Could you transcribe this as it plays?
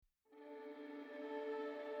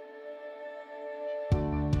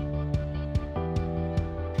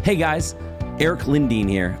Hey guys, Eric Lindeen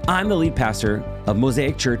here. I'm the lead pastor of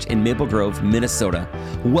Mosaic Church in Maple Grove, Minnesota.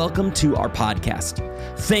 Welcome to our podcast.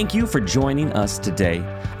 Thank you for joining us today.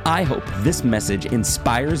 I hope this message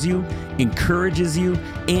inspires you, encourages you,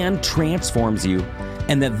 and transforms you,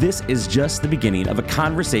 and that this is just the beginning of a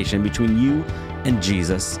conversation between you and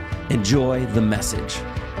Jesus. Enjoy the message.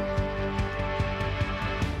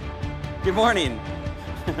 Good morning.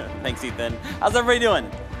 Thanks, Ethan. How's everybody doing?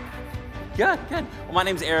 Good. Well, my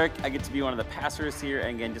name's Eric. I get to be one of the pastors here.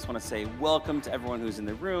 And again, just want to say welcome to everyone who's in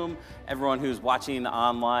the room, everyone who's watching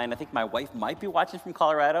online. I think my wife might be watching from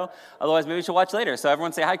Colorado. Otherwise, maybe she'll watch later. So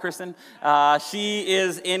everyone say hi, Kristen. She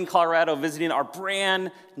is in Colorado visiting our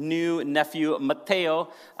brand new nephew, Mateo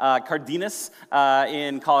Cardenas,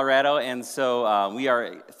 in Colorado. And so we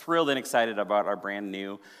are thrilled and excited about our brand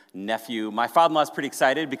new nephew. My father-in-law is pretty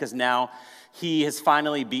excited because now he has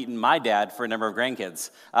finally beaten my dad for a number of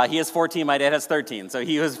grandkids. He has 14, my dad has 13, so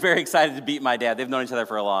he was very excited to beat my dad. They've known each other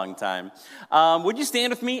for a long time. Would you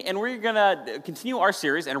stand with me? And we're going to continue our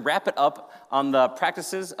series and wrap it up on the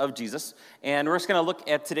practices of Jesus. And we're just going to look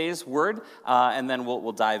at today's word, and then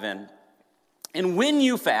we'll dive in. And when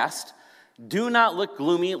you fast, do not look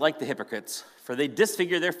gloomy like the hypocrites, for they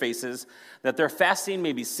disfigure their faces, that their fasting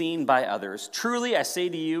may be seen by others. Truly, I say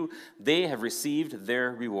to you, they have received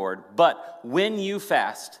their reward. But when you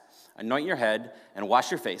fast, anoint your head and wash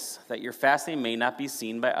your face, that your fasting may not be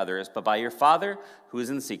seen by others, but by your Father who is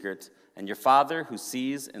in secret. And your Father who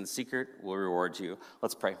sees in secret will reward you.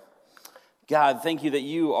 Let's pray. God, thank you that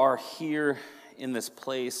you are here in this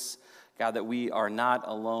place. God, that we are not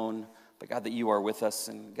alone. But God, that you are with us.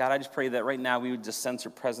 And God, I just pray that right now we would just sense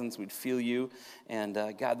your presence, we'd feel you. And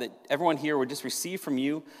God, that everyone here would just receive from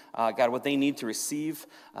you, God, what they need to receive.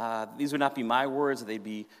 These would not be my words, they'd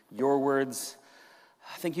be your words.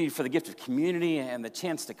 Thank you for the gift of community and the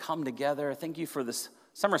chance to come together. Thank you for this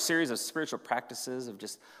summer series of spiritual practices of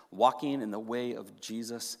just walking in the way of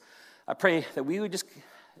Jesus. I pray that we would just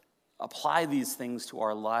apply these things to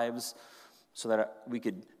our lives so that we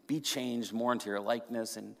could be changed more into your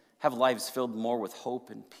likeness and have lives filled more with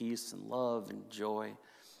hope and peace and love and joy.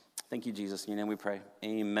 Thank you, Jesus. In your name we pray.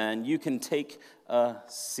 Amen. You can take a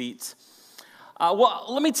seat. Well,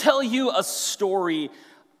 let me tell you a story.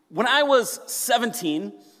 When I was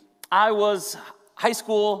 17, I was high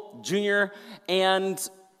school junior and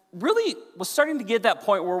really was starting to get at that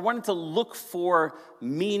point where I wanted to look for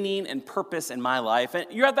meaning and purpose in my life. And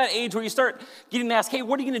you're at that age where you start getting asked, hey,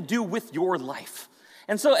 what are you going to do with your life?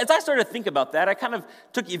 And so as I started to think about that, I kind of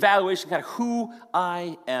took evaluation, kind of who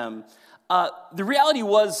I am. The reality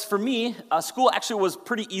was, for me, school actually was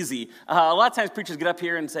pretty easy. A lot of times preachers get up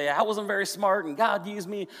here and say, I wasn't very smart and God used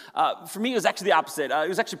me. For me, it was actually the opposite. It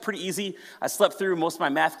was actually pretty easy. I slept through most of my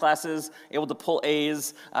math classes, able to pull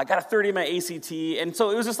A's. I got a 30 in my ACT. And so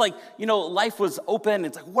it was just like, life was open.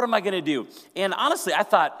 It's like, what am I going to do? And honestly, I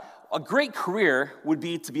thought a great career would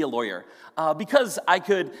be to be a lawyer because I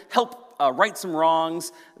could help right some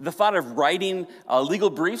wrongs. The thought of writing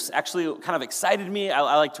legal briefs actually kind of excited me.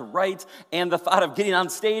 I like to write. And the thought of getting on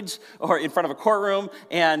stage or in front of a courtroom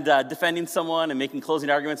and defending someone and making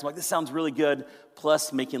closing arguments, I'm like, this sounds really good.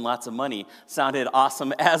 Plus making lots of money sounded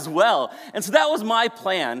awesome as well. And so that was my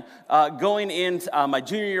plan going into my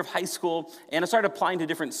junior year of high school. And I started applying to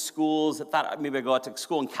different schools. I thought maybe I'd go out to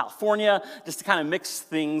school in California just to kind of mix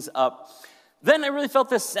things up. Then I really felt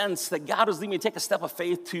this sense that God was leading me to take a step of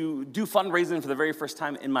faith to do fundraising for the very first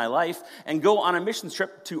time in my life and go on a mission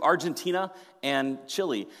trip to Argentina and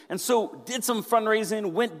Chile. And so did some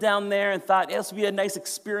fundraising, went down there and thought, this would be a nice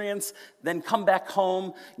experience, then come back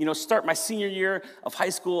home, start my senior year of high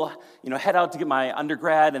school, head out to get my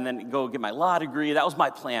undergrad and then go get my law degree. That was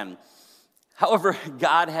my plan. However,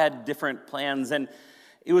 God had different plans. And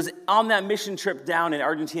it was on that mission trip down in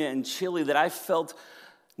Argentina and Chile that I felt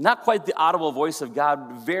not quite the audible voice of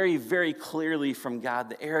God, very, very clearly from God,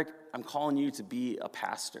 that Eric, I'm calling you to be a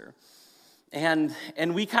pastor. And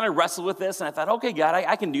we kind of wrestled with this, and I thought, okay, God,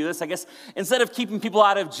 I can do this. I guess instead of keeping people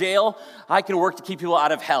out of jail, I can work to keep people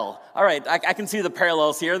out of hell. All right, I can see the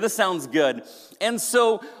parallels here. This sounds good. And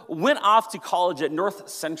so went off to college at North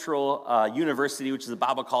Central University, which is a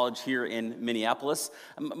Bible college here in Minneapolis.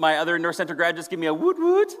 My other North Central graduates give me a woot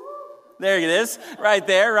woot. There it is, right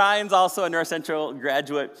there. Ryan's also a North Central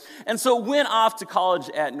graduate. And so went off to college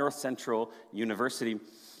at North Central University.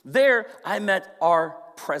 There, I met our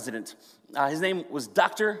president. His name was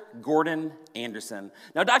Dr. Gordon Anderson.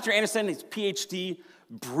 Now, Dr. Anderson, he's PhD,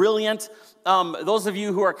 brilliant. Those of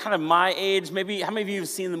you who are kind of my age, maybe, how many of you have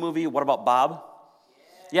seen the movie What About Bob?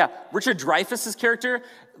 yeah, Richard Dreyfuss's character,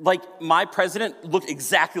 like my president, looked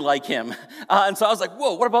exactly like him. And so I was like,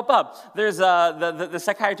 whoa, what about Bob? There's the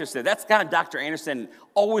psychiatrist there. That's kind of Dr. Anderson,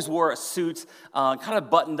 always wore a suit, kind of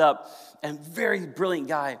buttoned up, and very brilliant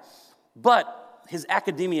guy. But his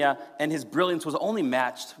academia and his brilliance was only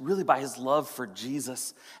matched really by his love for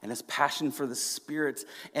Jesus and his passion for the Spirit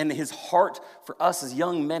and his heart for us as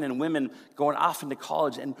young men and women going off into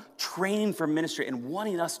college and training for ministry and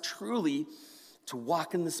wanting us truly to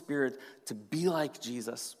walk in the Spirit, to be like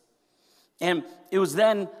Jesus. And it was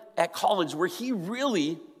then at college where he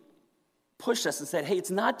really pushed us and said, hey,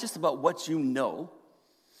 it's not just about what you know.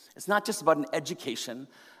 It's not just about an education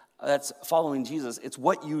that's following Jesus. It's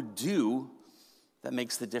what you do that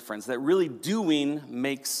makes the difference, that really doing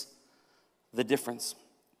makes the difference.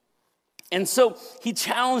 And so he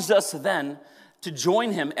challenged us then to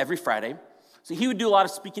join him every Friday. So he would do a lot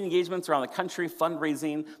of speaking engagements around the country,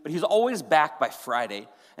 fundraising, but he was always back by Friday.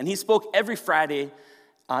 And he spoke every Friday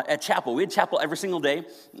at chapel. We had chapel every single day,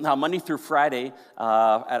 Monday through Friday,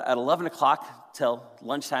 at 11 o'clock till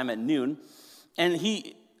lunchtime at noon. And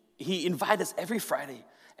he invited us every Friday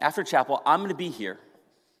after chapel. I'm going to be here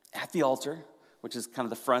at the altar, which is kind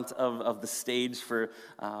of the front of the stage for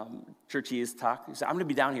Churchy's talk. He said, I'm going to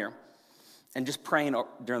be down here and just praying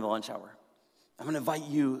during the lunch hour. I'm going to invite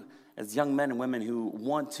you as young men and women who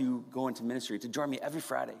want to go into ministry to join me every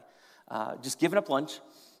Friday. Just giving up lunch,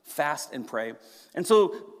 fast and pray. And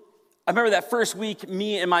so I remember that first week,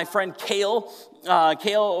 me and my friend Kale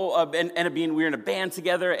ended up being, we were in a band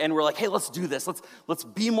together, and we're like, hey, let's do this. Let's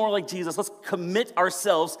be more like Jesus. Let's commit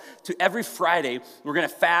ourselves to every Friday. We're going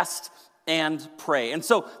to fast and pray. And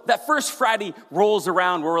so that first Friday rolls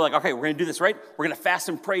around where we're like, okay, we're going to do this, right? We're going to fast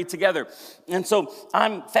and pray together. And so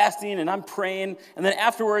I'm fasting and I'm praying. And then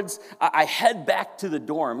afterwards, I head back to the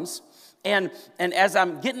dorms. And as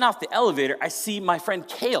I'm getting off the elevator, I see my friend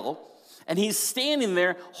Kale, and he's standing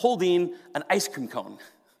there holding an ice cream cone.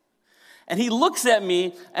 And he looks at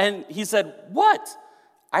me and he said, what?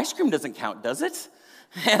 Ice cream doesn't count, does it?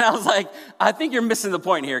 And I was like, I think you're missing the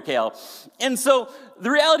point here, Kale. And so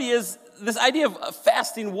the reality is, this idea of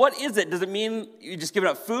fasting, what is it? Does it mean you're just giving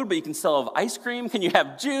up food, but you can still have ice cream? Can you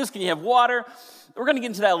have juice? Can you have water? We're going to get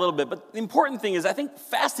into that a little bit. But the important thing is, I think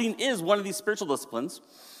fasting is one of these spiritual disciplines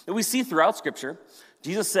that we see throughout Scripture.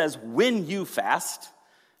 Jesus says, when you fast,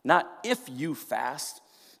 not if you fast.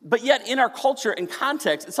 But yet in our culture and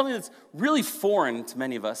context, it's something that's really foreign to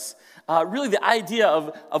many of us. Really the idea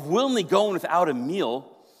of willingly going without a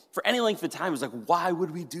meal for any length of time is like, why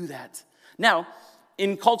would we do that? Now,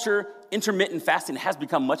 in culture, intermittent fasting has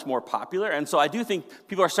become much more popular, and so I do think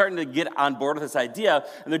people are starting to get on board with this idea,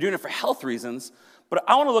 and they're doing it for health reasons. But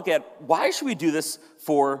I want to look at, why should we do this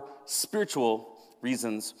for spiritual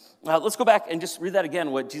reasons? Let's go back and just read that again,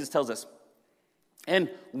 what Jesus tells us. And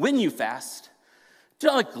when you fast, do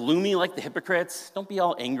not look gloomy like the hypocrites. Don't be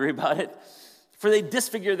all angry about it. For they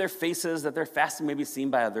disfigure their faces, that their fasting may be seen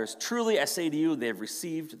by others. Truly, I say to you, they have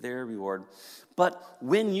received their reward. But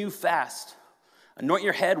when you fast, anoint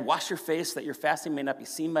your head, wash your face, that your fasting may not be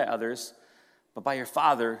seen by others, but by your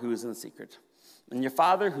Father who is in secret. And your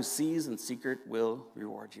Father who sees in secret will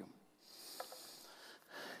reward you.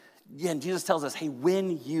 Again, Jesus tells us, hey,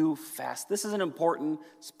 when you fast, this is an important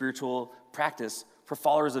spiritual practice for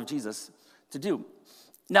followers of Jesus to do.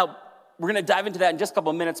 Now, we're going to dive into that in just a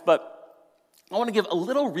couple of minutes, but I want to give a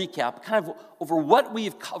little recap kind of over what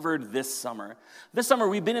we've covered this summer. This summer,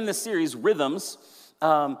 we've been in this series, Rhythms,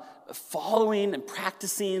 following and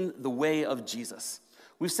practicing the way of Jesus.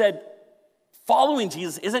 We've said following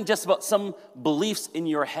Jesus isn't just about some beliefs in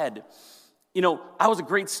your head. You know, I was a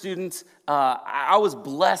great student. I was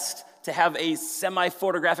blessed to have a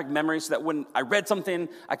semi-photographic memory so that when I read something,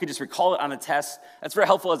 I could just recall it on a test. That's very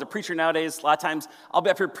helpful as a preacher nowadays. A lot of times, I'll be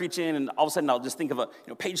up here preaching, and all of a sudden, I'll just think of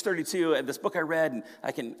page 32 of this book I read, and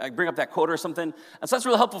I bring up that quote or something. And so that's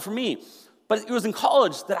really helpful for me. But it was in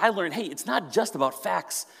college that I learned, hey, it's not just about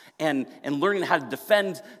facts and learning how to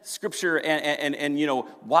defend Scripture and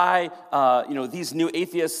why these new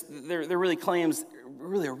atheists, they're really claims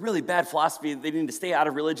really a really bad philosophy. They need to stay out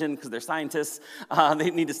of religion because they're scientists. They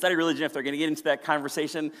need to study religion if they're going to get into that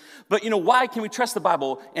conversation. But why can we trust the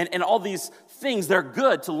Bible and all these things? They're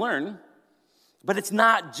good to learn, but it's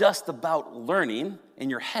not just about learning in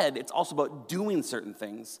your head. It's also about doing certain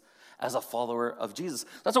things as a follower of Jesus.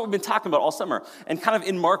 That's what we've been talking about all summer. And kind of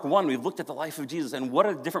in Mark 1, we've looked at the life of Jesus and what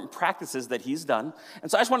are the different practices that he's done. And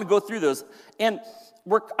so I just want to go through those. And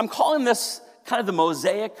I'm calling this kind of the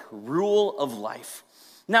Mosaic rule of life.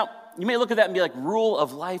 Now, you may look at that and be like, rule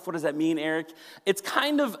of life, what does that mean, Eric? It's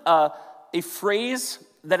kind of a phrase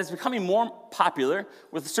that it's becoming more popular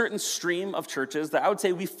with a certain stream of churches that I would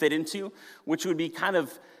say we fit into, which would be kind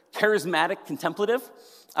of charismatic, contemplative.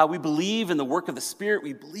 We believe in the work of the Spirit,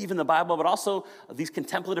 we believe in the Bible, but also these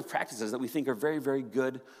contemplative practices that we think are very, very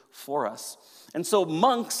good for us. And so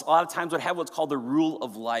monks, a lot of times, would have what's called the rule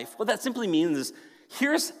of life. What that simply means is,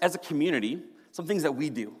 here's, as a community, some things that we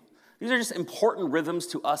do. These are just important rhythms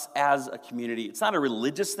to us as a community. It's not a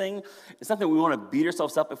religious thing. It's not that we want to beat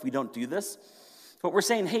ourselves up if we don't do this. But we're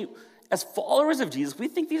saying, hey, as followers of Jesus, we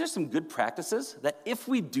think these are some good practices that if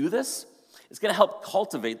we do this, it's going to help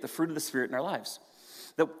cultivate the fruit of the Spirit in our lives.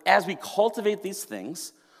 That as we cultivate these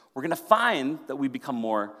things, we're going to find that we become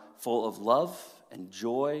more full of love and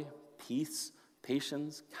joy, peace,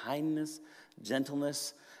 patience, kindness,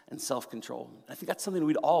 gentleness, and self-control. I think that's something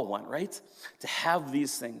we'd all want, right? To have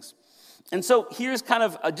these things. And so here's kind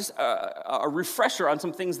of just a refresher on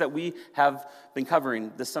some things that we have been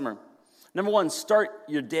covering this summer. Number one, start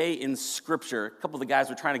your day in Scripture. A couple of the guys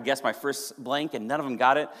were trying to guess my first blank, and none of them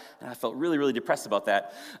got it, and I felt really, really depressed about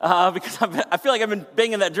that because I feel like I've been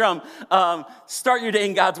banging that drum. Start your day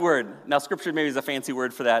in God's Word. Now, Scripture maybe is a fancy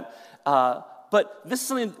word for that, but this is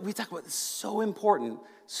something we talk about. It's so important.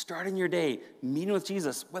 Starting your day, meeting with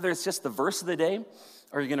Jesus, whether it's just the verse of the day,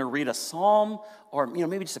 or you're going to read a psalm, or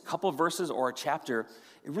maybe just a couple of verses or a chapter.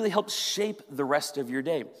 It really helps shape the rest of your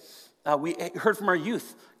day. We heard from our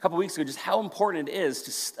youth a couple weeks ago just how important it is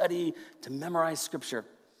to study, to memorize Scripture.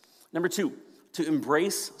 Number two, to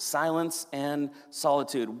embrace silence and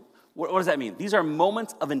solitude. What does that mean? These are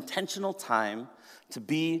moments of intentional time to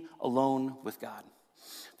be alone with God.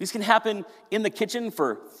 These can happen in the kitchen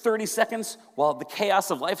for 30 seconds while the chaos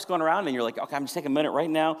of life's going around, and you're like, okay, I'm just taking a minute right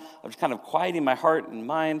now. I'm just kind of quieting my heart and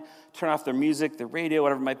mind, turn off the music, the radio,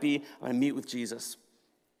 whatever it might be. I'm going to meet with Jesus.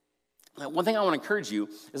 One thing I want to encourage you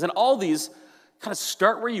is that all these kind of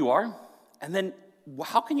start where you are, and then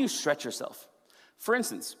how can you stretch yourself? For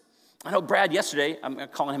instance, I know Brad yesterday, I'm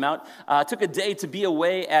calling him out, took a day to be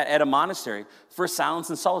away at a monastery for silence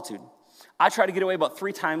and solitude. I try to get away about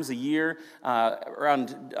 3 times a year.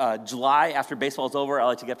 Around July, after baseball's over, I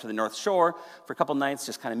like to get up to the North Shore for a couple nights,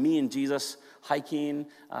 just kind of me and Jesus hiking,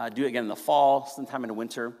 do it again in the fall, sometime in the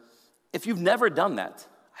winter. If you've never done that,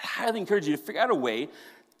 I highly encourage you to figure out a way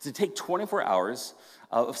to take 24 hours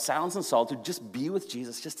of silence and solitude, just be with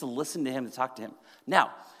Jesus, just to listen to him, to talk to him. Now,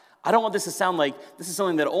 I don't want this to sound like this is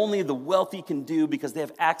something that only the wealthy can do because they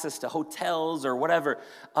have access to hotels or whatever.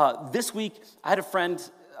 This week, I had a friend,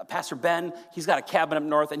 Pastor Ben, he's got a cabin up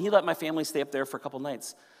north, and he let my family stay up there for a couple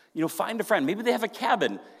nights. Find a friend. Maybe they have a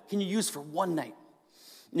cabin. Can you use for one night?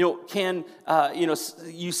 Can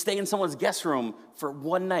you stay in someone's guest room for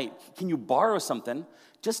one night? Can you borrow something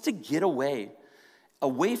just to get away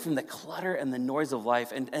from the clutter and the noise of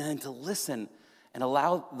life and to listen and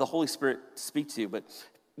allow the Holy Spirit to speak to you? But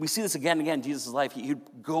we see this again and again in Jesus' life. He'd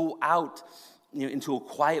go out into a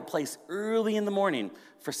quiet place early in the morning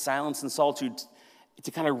for silence and solitude to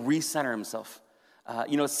kind of recenter himself.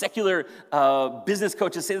 Secular business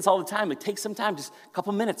coaches say this all the time. It takes some time, just a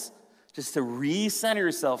couple minutes, just to recenter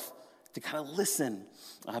yourself, to kind of listen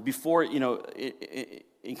before,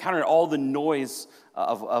 encounter all the noise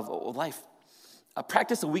of life.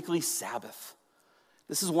 Practice a weekly Sabbath.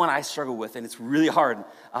 This is one I struggle with, and it's really hard.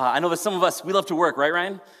 I know that some of us, we love to work, right,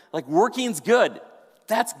 Ryan? Like, working's good.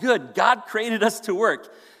 That's good. God created us to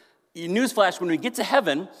work. Newsflash, when we get to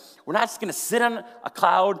heaven, we're not just going to sit on a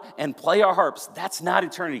cloud and play our harps. That's not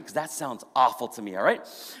eternity, because that sounds awful to me, all right?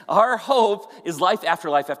 Our hope is life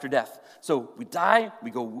after death. So we die,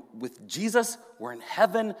 we go with Jesus, we're in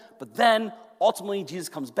heaven, but then ultimately Jesus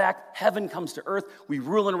comes back, heaven comes to earth, we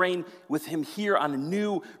rule and reign with him here on a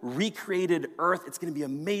new, recreated earth. It's going to be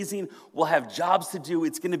amazing. We'll have jobs to do.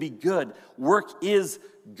 It's going to be good. Work is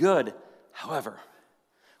good. However,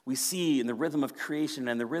 we see in the rhythm of creation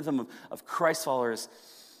and the rhythm of Christ followers,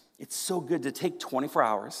 it's so good to take 24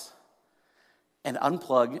 hours and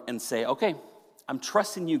unplug and say, okay, I'm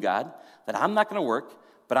trusting you, God, that I'm not going to work,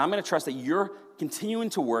 but I'm going to trust that you're continuing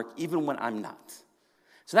to work even when I'm not.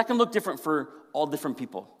 So that can look different for all different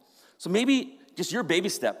people. So maybe just your baby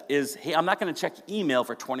step is, hey, I'm not going to check email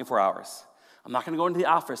for 24 hours. I'm not going to go into the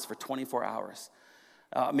office for 24 hours.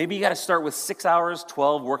 Maybe you got to start with 6 hours,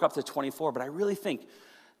 12, work up to 24, but I really think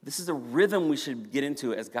this is a rhythm we should get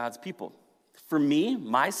into as God's people. For me,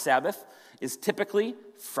 my Sabbath is typically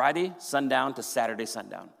Friday sundown to Saturday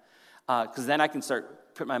sundown, because then I can start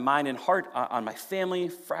put my mind and heart on my family.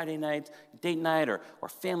 Friday night, date night, or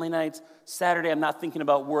family night. Saturday, I'm not thinking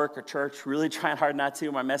about work or church, really trying hard not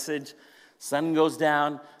to. My message, sun goes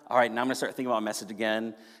down. All right, now I'm going to start thinking about my message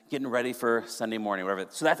again, getting ready for Sunday morning, whatever.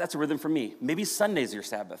 So that's a rhythm for me. Maybe Sunday's your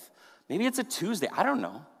Sabbath. Maybe it's a Tuesday, I don't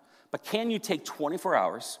know. But can you take 24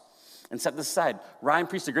 hours and set this aside? Ryan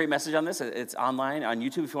preached a great message on this. It's online on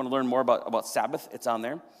YouTube. If you want to learn more about Sabbath, it's on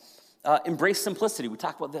there. Embrace simplicity. We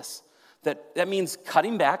talked about this. That means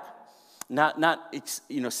cutting back, not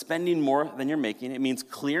spending more than you're making. It means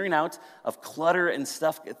clearing out of clutter and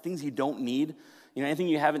stuff, things you don't need. Anything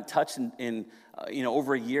you haven't touched in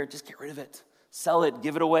over a year, just get rid of it. Sell it,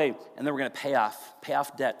 give it away, and then we're going to pay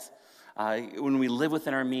off debt. When we live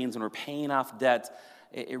within our means, when we're paying off debt,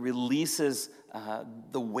 it releases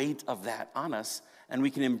the weight of that on us, and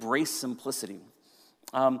we can embrace simplicity.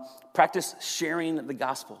 Practice sharing the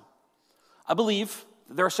gospel. I believe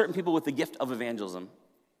that there are certain people with the gift of evangelism.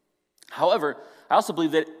 However, I also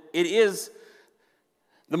believe that it is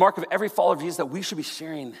the mark of every follower of Jesus that we should be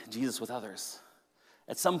sharing Jesus with others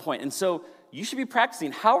at some point. And so you should be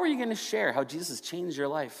practicing. How are you going to share how Jesus has changed your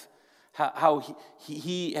life? How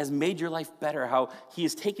he has made your life better, how he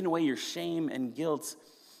has taken away your shame and guilt,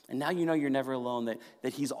 and now you know you're never alone,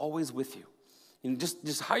 that he's always with you.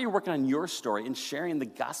 Just how you're working on your story and sharing the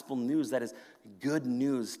gospel news that is good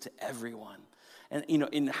news to everyone.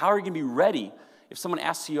 And how are you going to be ready if someone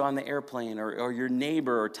asks you on the airplane or your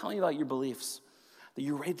neighbor or telling you about your beliefs, that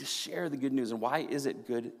you're ready to share the good news, and why is it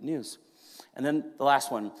good news? And then the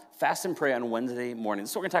last one, fast and pray on Wednesday morning.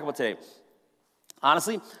 This is what we're going to talk about today.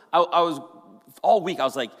 Honestly, I was all week, I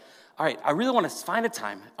was like, all right, I really want to find a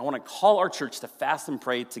time. I want to call our church to fast and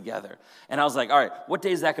pray together. And I was like, all right, what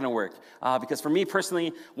day is that going to work? Because for me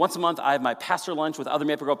personally, once a month, I have my pastor lunch with other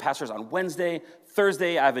Maple Grove pastors on Wednesday.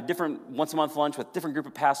 Thursday, I have a different once-a-month lunch with a different group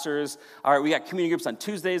of pastors. All right, we got community groups on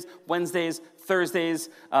Tuesdays, Wednesdays, Thursdays,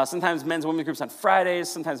 sometimes men's and women's groups on Fridays,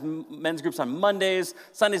 sometimes men's groups on Mondays.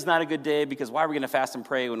 Sunday's not a good day because why are we going to fast and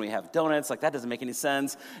pray when we have donuts? Like, that doesn't make any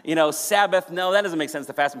sense. Sabbath, no, that doesn't make sense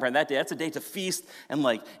to fast and pray on that day. That's a day to feast and,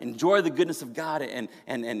 enjoy the goodness of God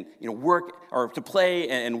and work or to play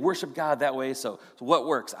and worship God that way. So what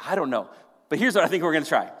works? I don't know. But here's what I think we're going to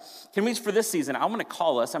try. Can we, for this season, I'm going to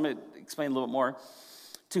call us, I'm going to explain a little bit more,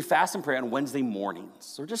 to fast and pray on Wednesday mornings.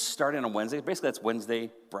 So we're just starting on Wednesday. Basically, that's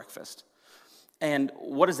Wednesday breakfast. And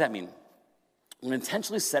what does that mean? I'm going to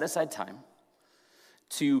intentionally set aside time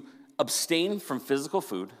to abstain from physical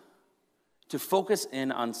food, to focus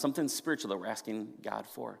in on something spiritual that we're asking God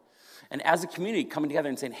for. And as a community, coming together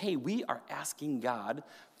and saying, hey, we are asking God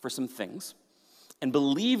for some things and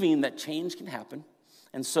believing that change can happen.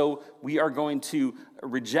 And so we are going to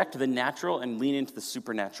reject the natural and lean into the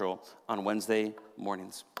supernatural on Wednesday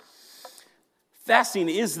mornings. Fasting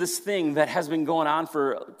is this thing that has been going on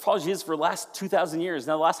for the last 2,000 years.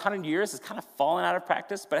 Now, the last 100 years has kind of fallen out of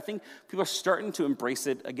practice, but I think people are starting to embrace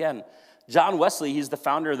it again. John Wesley, he's the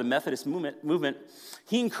founder of the Methodist movement.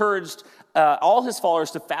 He encouraged all his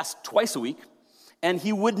followers to fast twice a week, and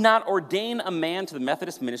he would not ordain a man to the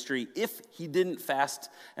Methodist ministry if he didn't fast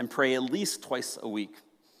and pray at least twice a week.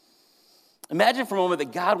 Imagine for a moment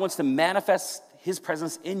that God wants to manifest his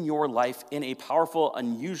presence in your life in a powerful,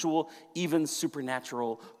 unusual, even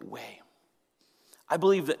supernatural way. I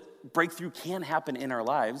believe that breakthrough can happen in our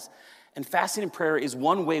lives, and fasting and prayer is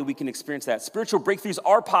one way we can experience that. Spiritual breakthroughs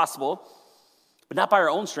are possible, but not by our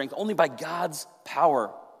own strength, only by God's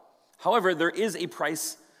power. However, there is a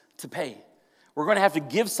price to pay. We're going to have to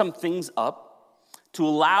give some things up to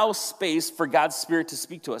allow space for God's Spirit to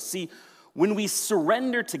speak to us. See, when we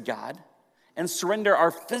surrender to God and surrender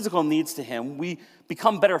our physical needs to Him, we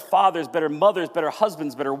become better fathers, better mothers, better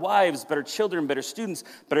husbands, better wives, better children, better students,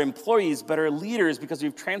 better employees, better leaders, because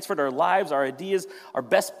we've transferred our lives, our ideas, our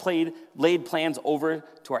best laid plans over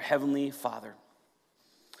to our Heavenly Father.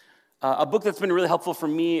 A book that's been really helpful for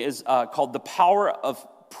me is called The Power of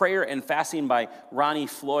Prayer and Fasting by Ronnie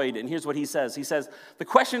Floyd. And here's what he says. He says, the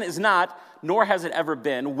question is not, nor has it ever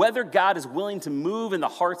been, whether God is willing to move in the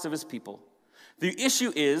hearts of his people. The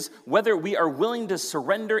issue is whether we are willing to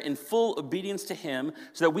surrender in full obedience to him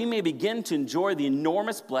so that we may begin to enjoy the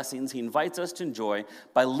enormous blessings he invites us to enjoy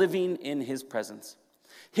by living in his presence.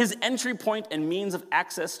 His entry point and means of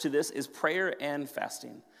access to this is prayer and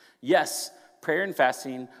fasting. Yes, prayer and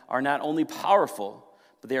fasting are not only powerful,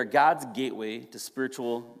 but they are God's gateway to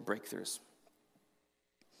spiritual breakthroughs.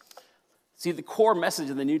 See, the core message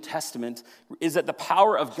of the New Testament is that the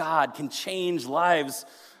power of God can change lives.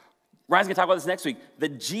 Ryan's going to talk about this next week,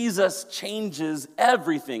 that Jesus changes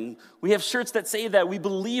everything. We have shirts that say that. We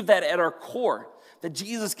believe that at our core, that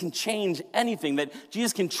Jesus can change anything, that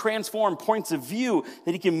Jesus can transform points of view,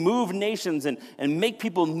 that he can move nations and make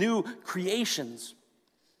people new creations.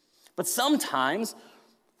 But sometimes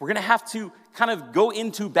we're going to have to kind of go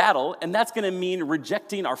into battle, and that's going to mean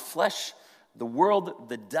rejecting our flesh, the world,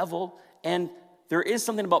 the devil, and there is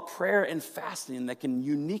something about prayer and fasting that can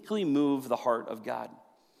uniquely move the heart of God.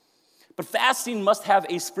 But fasting must have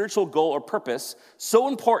a spiritual goal or purpose so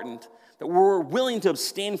important that we're willing to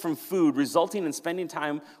abstain from food, resulting in spending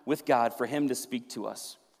time with God for him to speak to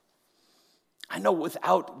us. I know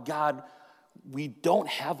without God, we don't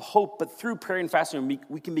have hope, but through prayer and fasting,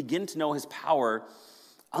 we can begin to know his power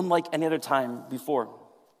unlike any other time before.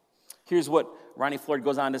 Here's what Ronnie Floyd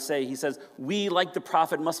goes on to say. He says, we, like the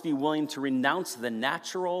prophet, must be willing to renounce the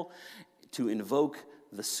natural to invoke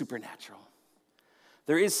the supernatural.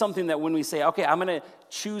 There is something that when we say, okay, I'm going to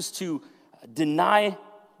choose to deny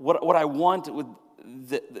what I want with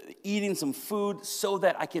the eating some food so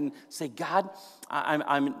that I can say, God,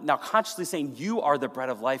 I'm now consciously saying, you are the bread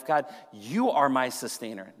of life, God. You are my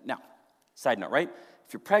sustainer. Now, side note, right?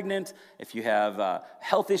 If you're pregnant, if you have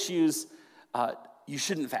health issues, you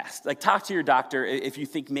shouldn't fast. Like, talk to your doctor if you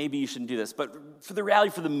think maybe you shouldn't do this. But for the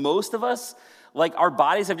reality, for the most of us, like, our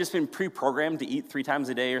bodies have just been pre-programmed to eat 3 times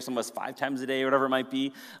a day, or some of us 5 times a day, or whatever it might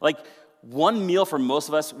be. Like, one meal for most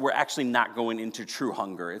of us, we're actually not going into true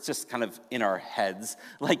hunger. It's just kind of in our heads.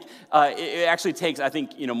 Like, it actually takes, I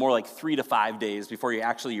think, more like 3 to 5 days before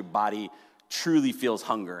your body truly feels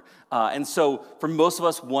hunger. And so for most of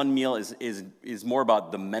us, one meal is more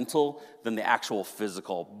about the mental than the actual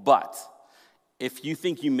physical. But if you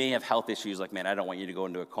think you may have health issues, like, man, I don't want you to go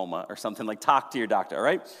into a coma or something, like, talk to your doctor, all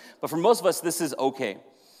right? But for most of us, this is okay.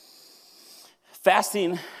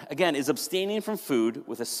 Fasting, again, is abstaining from food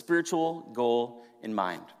with a spiritual goal in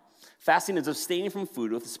mind. Fasting is abstaining from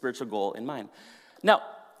food with a spiritual goal in mind. Now,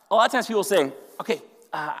 a lot of times people say, okay,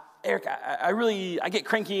 Eric, I get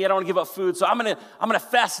cranky, I don't want to give up food, so I'm gonna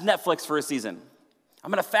fast Netflix for a season. I'm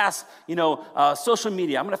gonna fast, social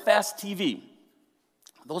media, I'm gonna fast TV.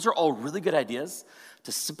 Those are all really good ideas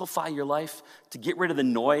to simplify your life, to get rid of the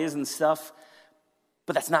noise and stuff,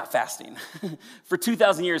 but that's not fasting. For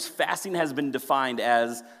 2,000 years, fasting has been defined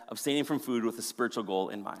as abstaining from food with a spiritual goal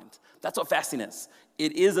in mind. That's what fasting is.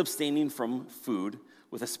 It is abstaining from food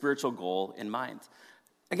with a spiritual goal in mind.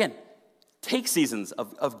 Again, take seasons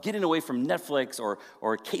of getting away from Netflix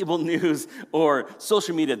or cable news or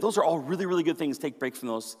social media. Those are all really, really good things. Take a break from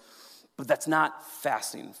those. But that's not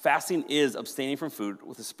fasting. Fasting is abstaining from food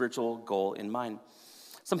with a spiritual goal in mind.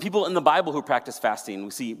 Some people in the Bible who practice fasting,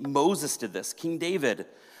 we see Moses did this, King David,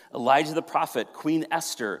 Elijah the prophet, Queen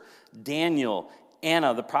Esther, Daniel,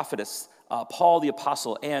 Anna the prophetess, Paul the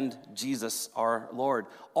apostle, and Jesus our Lord.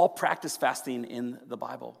 All practice fasting in the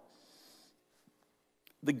Bible.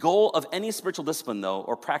 The goal of any spiritual discipline, though,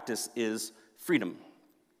 or practice is freedom.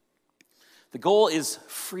 The goal is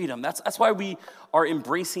freedom. That's why we are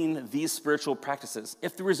embracing these spiritual practices.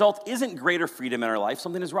 If the result isn't greater freedom in our life,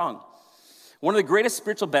 something is wrong. One of the greatest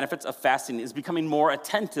spiritual benefits of fasting is becoming more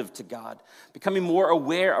attentive to God, becoming more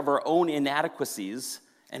aware of our own inadequacies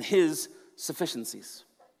and his sufficiencies.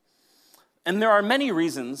 And there are many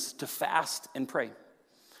reasons to fast and pray.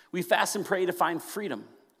 We fast and pray to find freedom.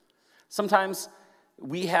 Sometimes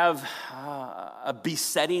we have a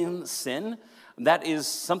besetting sin that is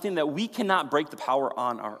something that we cannot break the power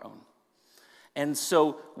on our own. And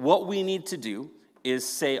so what we need to do is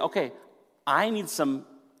say, okay, I need some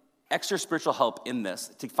extra spiritual help in this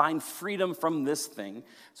to find freedom from this thing,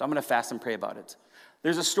 so I'm going to fast and pray about it.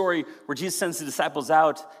 There's a story where Jesus sends the disciples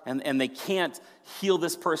out, and they can't heal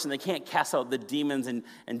this person, they can't cast out the demons, and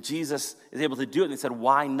Jesus is able to do it, and they said,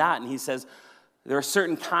 why not? And he says, there are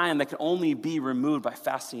certain kind that can only be removed by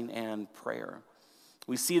fasting and prayer.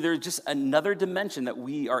 We see there's just another dimension that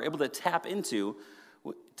we are able to tap into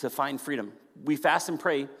to find freedom. We fast and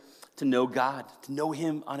pray to know God, to know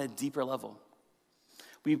him on a deeper level.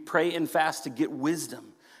 We pray and fast to get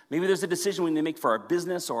wisdom. Maybe there's a decision we need to make for our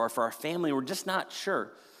business or for our family. We're just not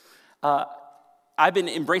sure. I've been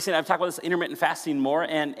embracing, I've talked about this intermittent fasting more,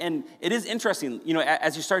 and it is interesting,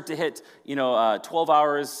 as you start to hit, 12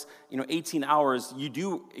 hours, 18 hours, you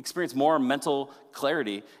do experience more mental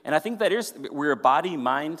clarity. And I think we're a body,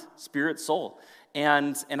 mind, spirit, soul.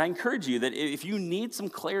 And I encourage you that if you need some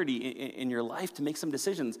clarity in your life to make some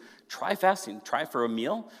decisions, try fasting. Try for a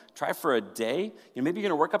meal. Try for a day. Maybe you're going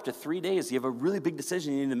to work up to 3 days. You have a really big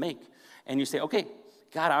decision you need to make. And you say, okay,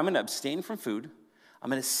 God, I'm going to abstain from food. I'm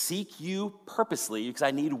going to seek you purposely because I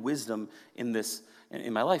need wisdom in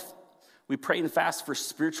my life. We pray and fast for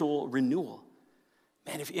spiritual renewal.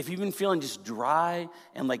 Man, if you've been feeling just dry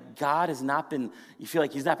and like God has not been, you feel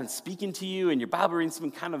like he's not been speaking to you and your Bible reading's been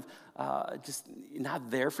kind of just not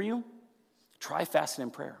there for you, try fasting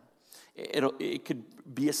and prayer. It could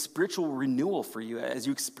be a spiritual renewal for you as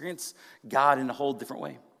you experience God in a whole different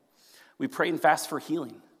way. We pray and fast for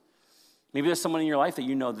healing. Maybe there's someone in your life that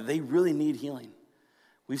that they really need healing.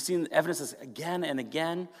 We've seen evidences again and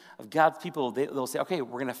again of God's people. They'll say, okay,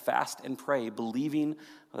 we're going to fast and pray, believing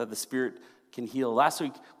that the Spirit can heal. Last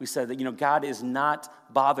week, we said that, God is not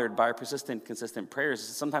bothered by our persistent, consistent prayers.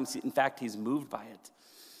 Sometimes, in fact, he's moved by it.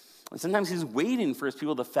 And sometimes he's waiting for his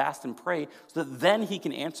people to fast and pray so that then he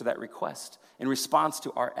can answer that request in response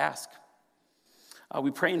to our ask. We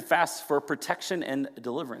pray and fast for protection and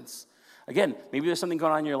deliverance. Again, maybe there's something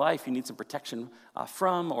going on in your life you need some protection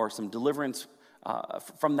from, or some deliverance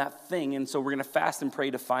from that thing, and so we're going to fast and pray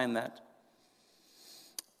to find that.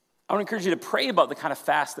 I want to encourage you to pray about the kind of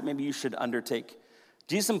fast that maybe you should undertake.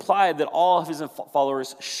 Jesus implied that all of his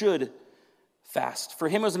followers should fast. For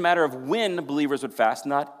him, it was a matter of when believers would fast,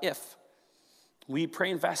 not if. We pray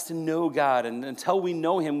and fast to know God, and until we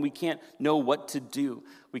know him, we can't know what to do.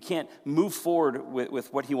 We can't move forward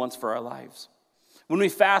with what he wants for our lives. When we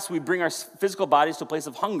fast, we bring our physical bodies to a place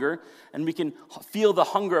of hunger, and we can feel the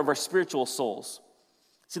hunger of our spiritual souls.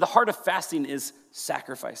 See, the heart of fasting is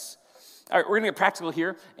sacrifice. All right, we're going to get practical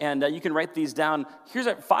here, and you can write these down. Here's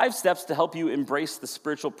 5 steps to help you embrace the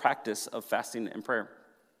spiritual practice of fasting and prayer.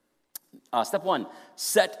 Step 1,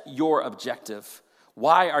 set your objective.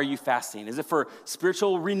 Why are you fasting? Is it for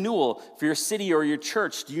spiritual renewal for your city or your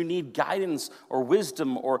church? Do you need guidance or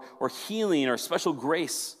wisdom or healing or special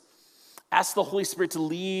grace? Ask the Holy Spirit to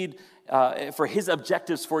lead for his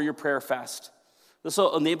objectives for your prayer fast. This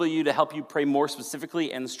will enable you to help you pray more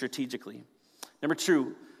specifically and strategically. Number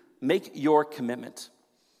 2, make your commitment.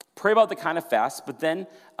 Pray about the kind of fast, but then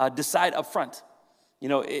decide up front.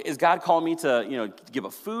 Is God calling me to, give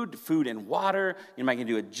up food and water? Am I going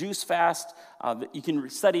to do a juice fast? You can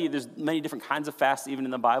study, there's many different kinds of fasts, even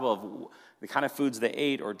in the Bible, of the kind of foods they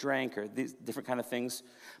ate or drank or these different kind of things.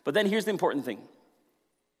 But then here's the important thing.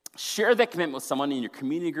 Share that commitment with someone in your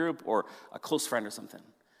community group or a close friend or something.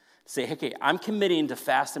 Say, okay, I'm committing to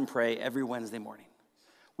fast and pray every Wednesday morning.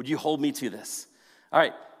 Would you hold me to this? All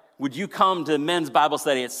right. Would you come to men's Bible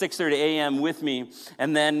study at 6:30 a.m. with me?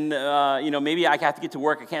 And then, maybe I have to get to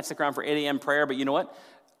work. I can't stick around for 8 a.m. prayer, but you know what?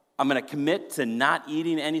 I'm going to commit to not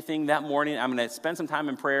eating anything that morning. I'm going to spend some time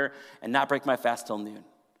in prayer and not break my fast till noon.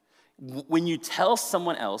 When you tell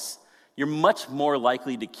someone else, you're much more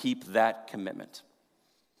likely to keep that commitment.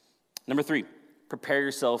 Number 3, prepare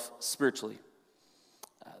yourself spiritually.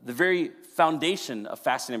 The very foundation of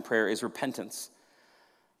fasting and prayer is repentance.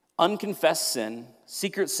 Unconfessed sin,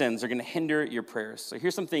 secret sins are going to hinder your prayers. So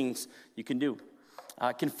here's some things you can do.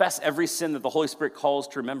 Confess every sin that the Holy Spirit calls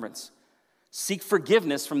to remembrance. Seek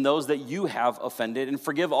forgiveness from those that you have offended and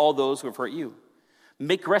forgive all those who have hurt you.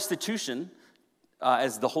 Make restitution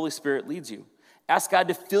as the Holy Spirit leads you. Ask God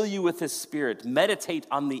to fill you with his Spirit. Meditate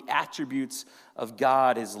on the attributes of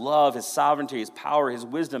God, his love, his sovereignty, his power, his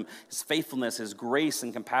wisdom, his faithfulness, his grace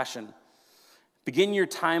and compassion. Begin your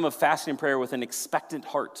time of fasting and prayer with an expectant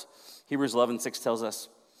heart. Hebrews 11:6 tells us.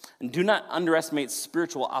 And do not underestimate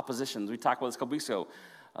spiritual oppositions. We talked about this a couple weeks ago.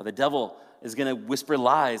 The devil is going to whisper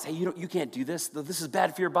lies. Hey, you can't do this. This is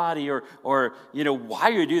bad for your body. Or why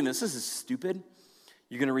are you doing this? This is stupid.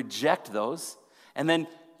 You're going to reject those. And then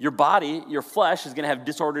your body, your flesh, is going to have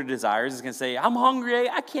disordered desires. It's going to say, I'm hungry.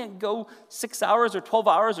 I can't go 6 hours or 12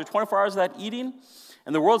 hours or 24 hours without eating.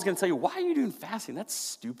 And the world's going to tell you, why are you doing fasting? That's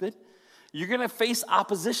stupid. You're going to face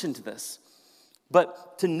opposition to this.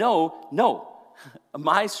 But to know, no,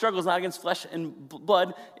 my struggle is not against flesh and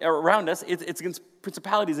blood around us. It's against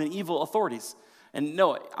principalities and evil authorities. And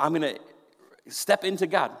no, I'm going to step into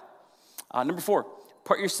God. Number 4,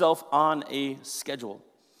 put yourself on a schedule.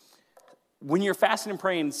 When you're fasting and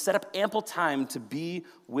praying, set up ample time to be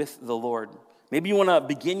with the Lord. Maybe you want to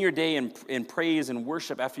begin your day in praise and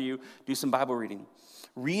worship after you do some Bible reading.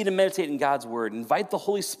 Read and meditate in God's word. Invite the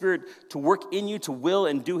Holy Spirit to work in you to will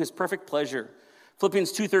and do his perfect pleasure.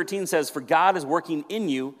 Philippians 2:13 says, for God is working in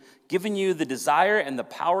you, giving you the desire and the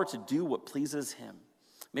power to do what pleases him.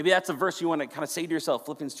 Maybe that's a verse you want to kind of say to yourself,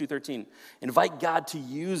 Philippians 2:13. Invite God to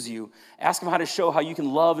use you. Ask him how to show how you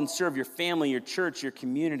can love and serve your family, your church, your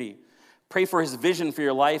community. Pray for his vision for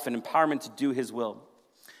your life and empowerment to do his will.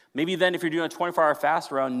 Maybe then if you're doing a 24-hour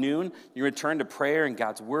fast around noon, you return to prayer and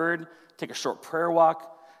God's word, take a short prayer walk,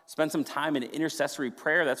 spend some time in intercessory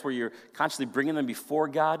prayer. That's where you're constantly bringing them before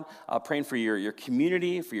God, praying for your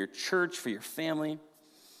community, for your church, for your family.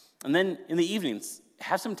 And then in the evenings,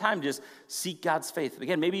 have some time to just seek God's faith.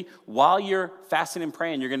 Again, maybe while you're fasting and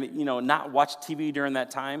praying, you're going to not watch TV during that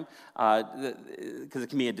time because it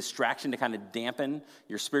can be a distraction to kind of dampen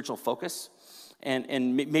your spiritual focus.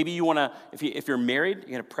 And maybe you want to, if you're married,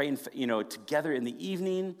 you're going to pray, together in the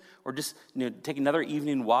evening, or just take another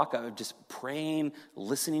evening walk of just praying,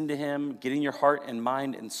 listening to him, getting your heart and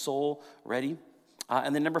mind and soul ready.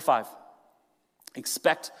 And then number 5,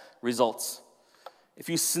 Expect results. If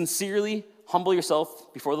you sincerely humble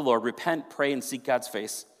yourself before the Lord, repent, pray, and seek God's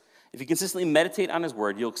face, if you consistently meditate on his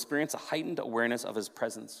word, you'll experience a heightened awareness of his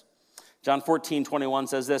presence. John 14:21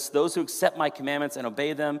 says this, "Those who accept my commandments and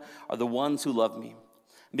obey them are the ones who love me.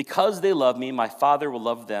 Because they love me, my Father will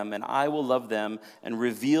love them, and I will love them and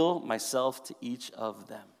reveal myself to each of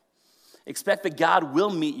them." Expect that God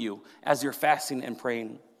will meet you as you're fasting and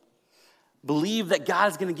praying. Believe that God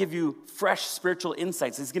is going to give you fresh spiritual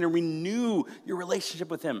insights. He's going to renew your relationship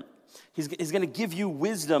with him. He's going to give you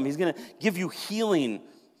wisdom. He's going to give you healing.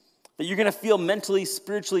 That you're going to feel mentally,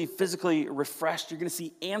 spiritually, physically refreshed. You're going to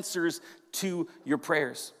see answers to your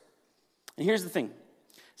prayers. And here's the thing.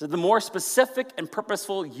 Is that the more specific and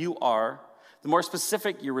purposeful you are, the more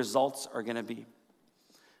specific your results are going to be.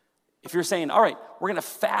 If you're saying, all right, we're going to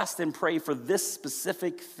fast and pray for this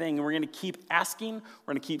specific thing, and we're going to keep asking,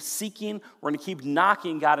 we're going to keep seeking, we're going to keep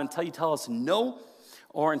knocking, God, until you tell us no,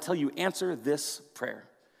 or until you answer this prayer.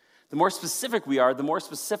 The more specific we are, the more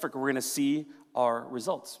specific we're going to see our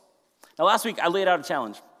results. Now, last week, I laid out a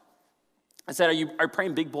challenge. I said, are you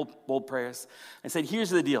praying big, bold prayers? I said, here's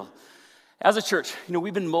the deal. As a church,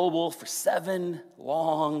 we've been mobile for 7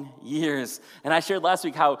 long years. And I shared last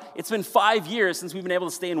week how it's been 5 years since we've been able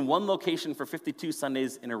to stay in one location for 52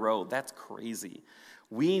 Sundays in a row. That's crazy.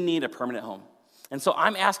 We need a permanent home. And so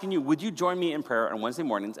I'm asking you, would you join me in prayer on Wednesday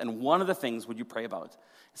mornings? And one of the things would you pray about?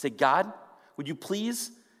 Say, God, would you please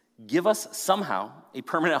give us somehow a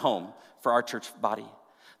permanent home for our church body?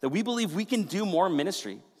 That we believe we can do more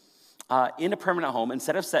ministry in a permanent home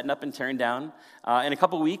instead of setting up and tearing down. In a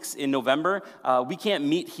couple weeks in November, we can't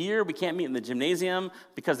meet here. We can't meet in the gymnasium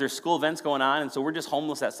because there's school events going on. And so we're just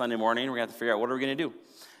homeless that Sunday morning. We're going to have to figure out what are we going to do.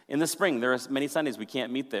 In the spring, there are many Sundays we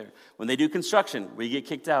can't meet there. When they do construction, we get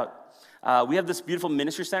kicked out. We have this beautiful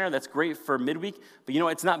ministry center that's great for midweek, but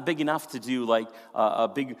it's not big enough to do like a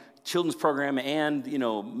big children's program and,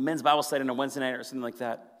 men's Bible study on a Wednesday night or something like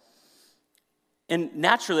that. And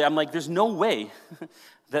naturally, I'm like, there's no way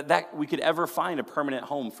that we could ever find a permanent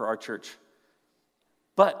home for our church.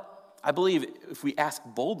 But I believe if we ask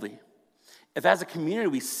boldly, if as a community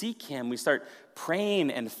we seek him, we start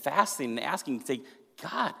praying and fasting and asking, say,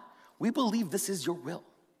 God, we believe this is your will.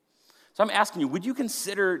 So I'm asking you, would you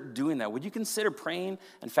consider doing that? Would you consider praying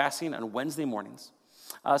and fasting on Wednesday mornings?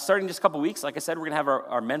 Starting just a couple weeks, like I said, we're going to have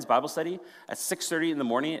our men's Bible study at 6:30 in the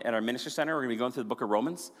morning at our ministry center. We're going to be going through the book of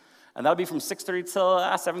Romans. And that'll be from 6:30 till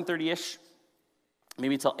 7:30-ish,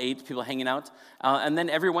 maybe till 8, people hanging out. And then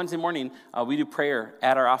every Wednesday morning, we do prayer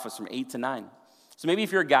at our office from 8 to 9. So maybe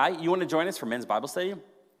if you're a guy, you want to join us for men's Bible study.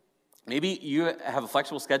 Maybe you have a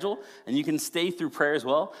flexible schedule, and you can stay through prayer as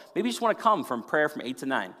well. Maybe you just want to come from prayer from 8 to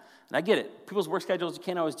 9. And I get it. People's work schedules, you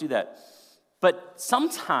can't always do that. But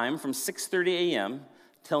sometime from 6:30 a.m.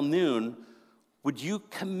 till noon, would you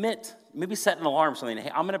commit, maybe set an alarm or something,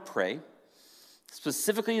 hey, I'm going to pray,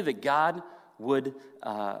 specifically that God would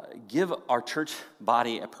give our church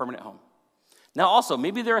body a permanent home. Now also,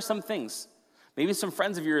 maybe there are some things, maybe some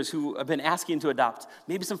friends of yours who have been asking to adopt,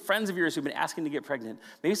 maybe some friends of yours who've been asking to get pregnant,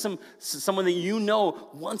 maybe someone that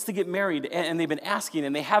wants to get married and they've been asking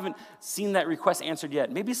and they haven't seen that request answered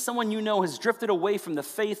yet. Maybe someone has drifted away from the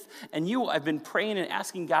faith and you have been praying and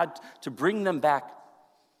asking God to bring them back.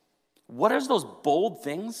 What are those bold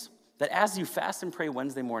things that as you fast and pray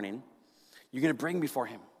Wednesday morning, you're going to bring before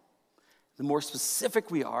him? The more specific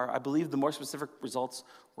we are, I believe the more specific results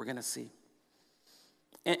we're going to see.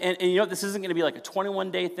 And this isn't going to be like a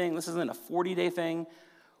 21-day thing. This isn't a 40-day thing.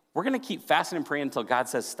 We're going to keep fasting and praying until God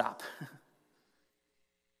says stop.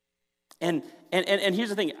 and here's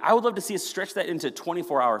the thing. I would love to see us stretch that into a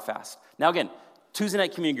 24-hour fast. Now again, Tuesday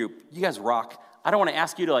night community group, you guys rock. I don't want to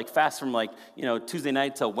ask you to fast from Tuesday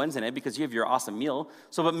night till Wednesday night because you have your awesome meal.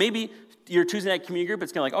 But maybe your Tuesday night community group,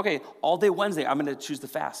 it's going to okay, all day Wednesday, I'm going to choose to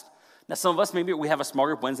fast. Now, some of us, maybe we have a small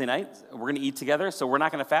group Wednesday night. We're going to eat together, so we're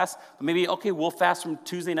not going to fast. But maybe, okay, we'll fast from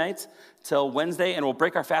Tuesday night till Wednesday, and we'll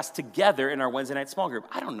break our fast together in our Wednesday night small group.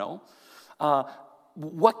 I don't know.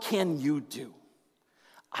 What can you do?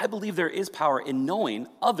 I believe there is power in knowing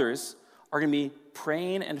others are going to be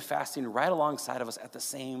praying and fasting right alongside of us at the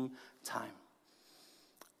same time.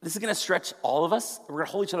 This is going to stretch all of us. We're going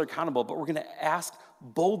to hold each other accountable, but we're going to ask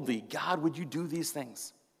boldly, God, would you do these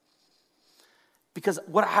things? Because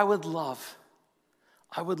what I would love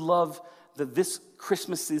that this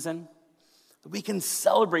Christmas season, that we can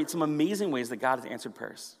celebrate some amazing ways that God has answered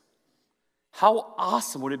prayers. How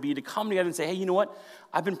awesome would it be to come together and say, hey, you know what?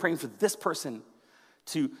 I've been praying for this person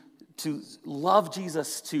to love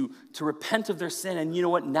Jesus, to repent of their sin, and you know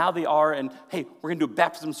what? Now they are, and hey, we're going to do a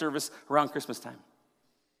baptism service around Christmas time.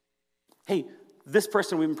 Hey, this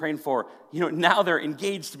person we've been praying for, now they're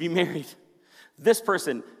engaged to be married. This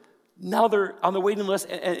person, now they're on the waiting list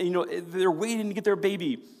and they're waiting to get their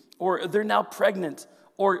baby, or they're now pregnant,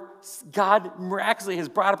 or God miraculously has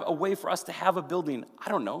brought up a way for us to have a building. I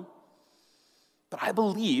don't know. But I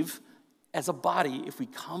believe as a body, if we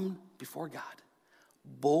come before God,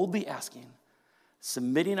 boldly asking,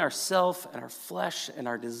 submitting ourselves and our flesh and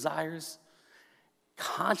our desires,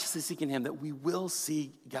 consciously seeking him, that we will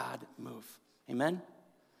see God move. Amen?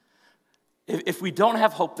 If we don't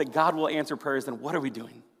have hope that God will answer prayers, then what are we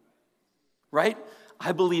doing? Right?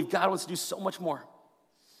 I believe God wants to do so much more.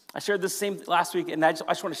 I shared this same last week, and I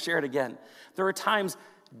just want to share it again. There are times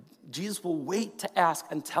Jesus will wait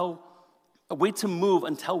to move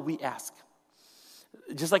until we ask.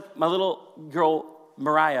 Just like my little girl,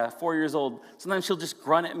 Mariah, 4 years old, sometimes she'll just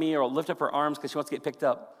grunt at me or lift up her arms because she wants to get picked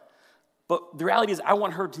up. But the reality is I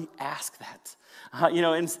want her to ask that.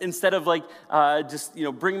 Instead of just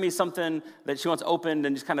bringing me something that she wants opened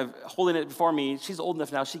and just kind of holding it before me, she's old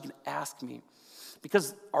enough now, she can ask me.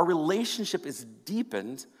 Because our relationship is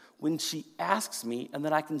deepened when she asks me, and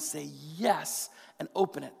then I can say yes and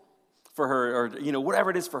open it for her, or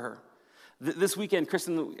whatever it is for her. This weekend,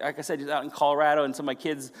 Kristen, like I said, is out in Colorado, and some of my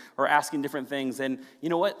kids are asking different things. And you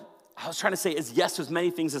know what? I was trying to say is yes to as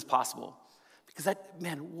many things as possible. Because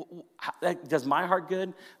that does my heart good.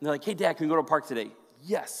 And they're like, hey, Dad, can we go to a park today?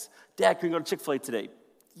 Yes. Dad, can we go to Chick-fil-A today?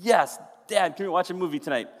 Yes. Dad, can we watch a movie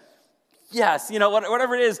tonight? Yes.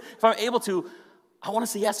 Whatever it is, if I'm able to, I want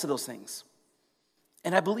to say yes to those things.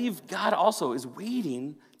 And I believe God also is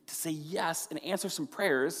waiting to say yes and answer some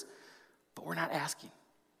prayers, but we're not asking.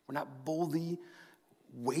 We're not boldly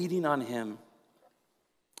waiting on him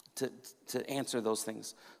to answer those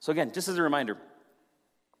things. So again, just as a reminder,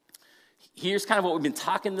 here's kind of what we've been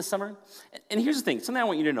talking this summer. And here's the thing, something I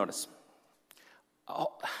want you to notice.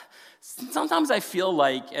 Sometimes I feel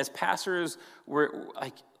like as pastors, we're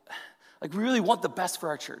like we really want the best for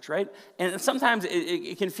our church, right? And sometimes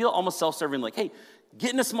it can feel almost self-serving, like, hey,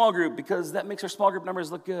 get in a small group because that makes our small group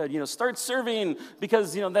numbers look good. Start serving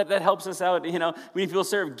because, that helps us out. We need people to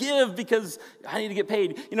serve. Give because I need to get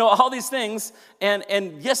paid. All these things.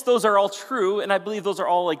 And yes, those are all true. And I believe those are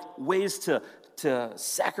all like ways to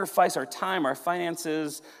sacrifice our time, our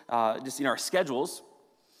finances, our schedules.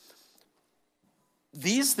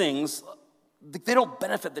 These things, they don't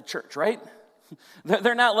benefit the church, right?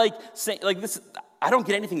 They're not like saying, like this, I don't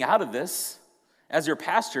get anything out of this as your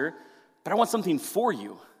pastor, but I want something for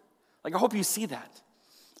you. Like, I hope you see that.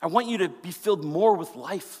 I want you to be filled more with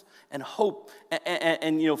life and hope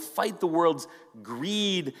and fight the world's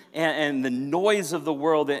greed and the noise of the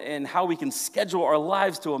world and how we can schedule our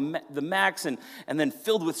lives to the max and then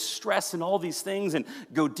filled with stress and all these things and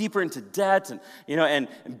go deeper into debt and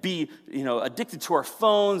be addicted to our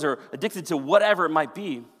phones or addicted to whatever it might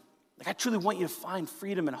be. Like, I truly want you to find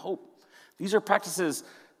freedom and hope. These are practices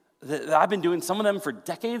that I've been doing, some of them for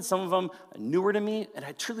decades, some of them newer to me, and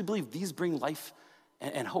I truly believe these bring life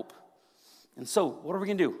and hope. And so, what are we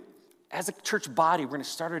going to do? As a church body, we're going to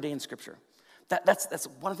start our day in Scripture. That's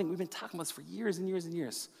one thing we've been talking about this for years and years and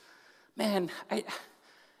years. Man, it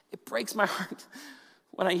breaks my heart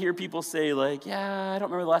when I hear people say, like, yeah, I don't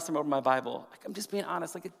remember the last time I opened my Bible. Like, I'm just being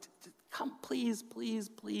honest. Like, come, please, please,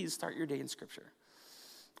 please start your day in Scripture.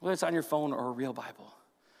 Whether it's on your phone or a real Bible.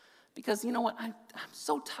 Because you know what? I'm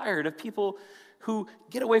so tired of people who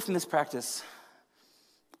get away from this practice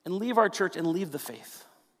and leave our church and leave the faith.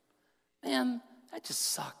 Man, that just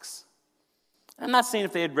sucks. I'm not saying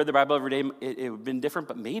if they had read the Bible every day, it would have been different,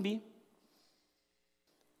 but maybe.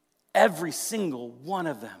 Every single one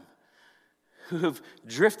of them who have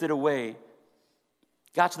drifted away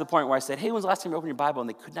got to the point where I said, hey, when's the last time you opened your Bible? And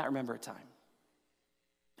they could not remember a time.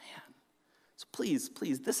 Man. So please,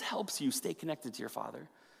 this helps you stay connected to your Father.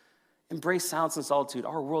 Embrace silence and solitude.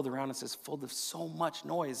 Our world around us is full of so much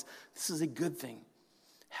noise. This is a good thing.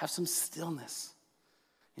 Have some stillness.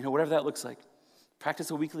 Whatever that looks like.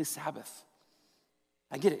 Practice a weekly Sabbath.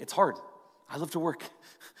 I get it. It's hard. I love to work.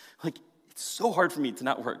 It's so hard for me to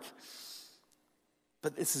not work.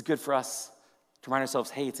 But this is good for us to remind ourselves,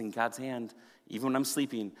 hey, it's in God's hand. Even when I'm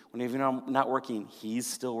sleeping, even when I'm not working, he's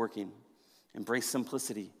still working. Embrace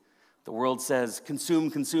simplicity. The world says,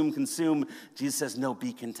 consume, consume, consume. Jesus says, no,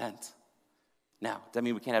 be content. Now, does that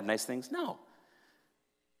mean we can't have nice things? No.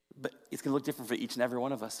 But it's going to look different for each and every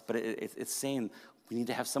one of us. But it's saying we need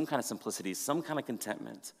to have some kind of simplicity, some kind of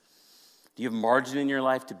contentment. Do you have margin in your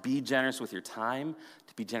life to be generous with your time,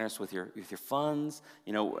 to be generous with your funds?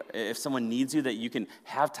 If someone needs you, that you can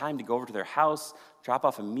have time to go over to their house, drop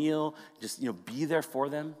off a meal, just, be there for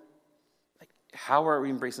them. Like, how are we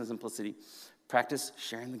embracing simplicity? Practice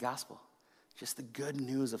sharing the gospel. Just the good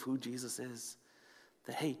news of who Jesus is.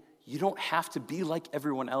 That, hey, you don't have to be like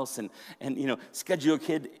everyone else and schedule a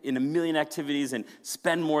kid in a million activities and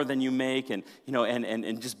spend more than you make and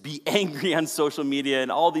just be angry on social media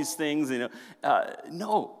and all these things.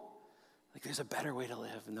 No. Like, there's a better way to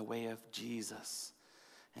live, in the way of Jesus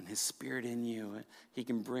and his Spirit in you. He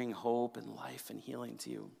can bring hope and life and healing to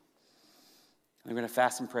you. And we're going to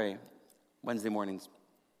fast and pray Wednesday mornings.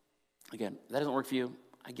 Again, if that doesn't work for you,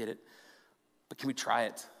 I get it. But can we try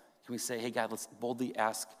it? Can we say, hey, God, let's boldly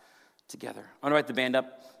ask together. I'm going to invite the band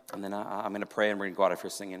up, and then I'm going to pray, and we're going to go out of here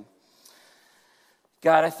singing.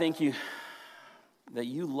 God, I thank you that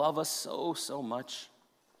you love us so, so much.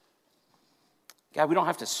 God, we don't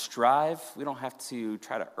have to strive. We don't have to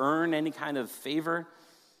try to earn any kind of favor.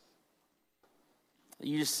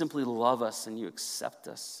 You just simply love us, and you accept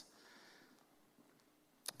us.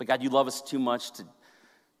 But God, you love us too much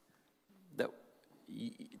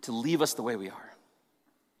to leave us the way we are.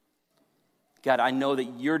 God, I know that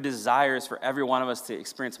your desire is for every one of us to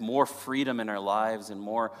experience more freedom in our lives and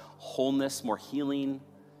more wholeness, more healing,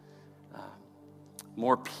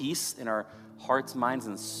 more peace in our hearts, minds,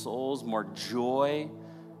 and souls, more joy,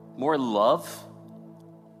 more love,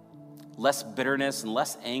 less bitterness and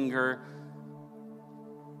less anger.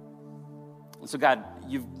 And so, God,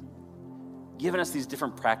 you've given us these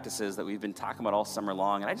different practices that we've been talking about all summer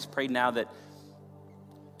long. And I just pray now that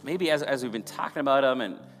maybe as we've been talking about them,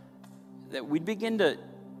 and that we'd begin to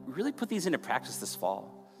really put these into practice this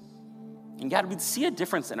fall. And God, we'd see a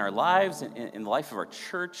difference in our lives, in the life of our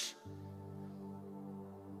church.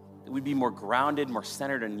 That we'd be more grounded, more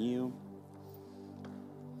centered in you.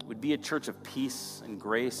 We'd be a church of peace and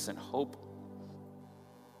grace and hope.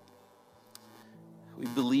 We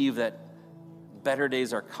believe that better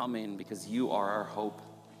days are coming because you are our hope.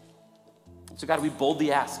 So God, we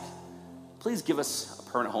boldly ask, please give us a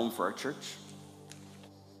permanent home for our church.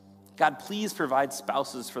 God, please provide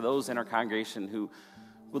spouses for those in our congregation who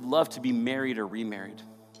would love to be married or remarried.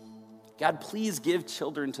 God, please give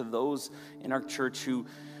children to those in our church who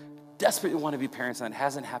desperately want to be parents, and that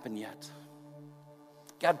hasn't happened yet.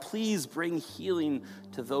 God, please bring healing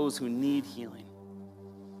to those who need healing.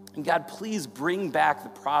 And God, please bring back the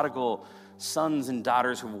prodigal sons and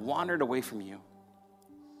daughters who have wandered away from you.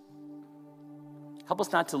 Help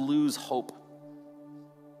us not to lose hope,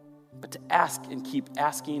 but to ask and keep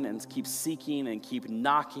asking and keep seeking and keep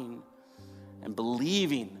knocking and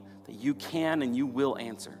believing that you can and you will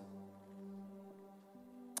answer.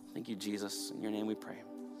 Thank you, Jesus. In your name we pray.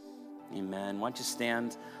 Amen. Why don't you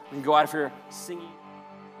stand? We can go out of here singing.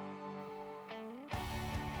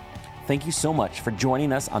 Thank you so much for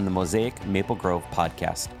joining us on the Mosaic Maple Grove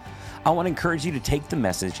podcast. I want to encourage you to take the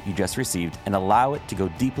message you just received and allow it to go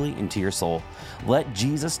deeply into your soul. Let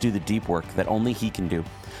Jesus do the deep work that only he can do.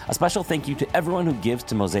 A special thank you to everyone who gives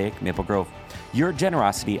to Mosaic Maple Grove. Your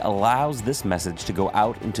generosity allows this message to go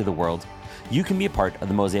out into the world. You can be a part of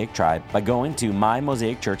the Mosaic tribe by going to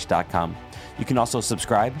mymosaicchurch.com. You can also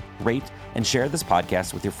subscribe, rate, and share this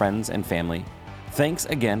podcast with your friends and family. Thanks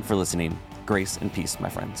again for listening. Grace and peace, my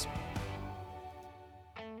friends.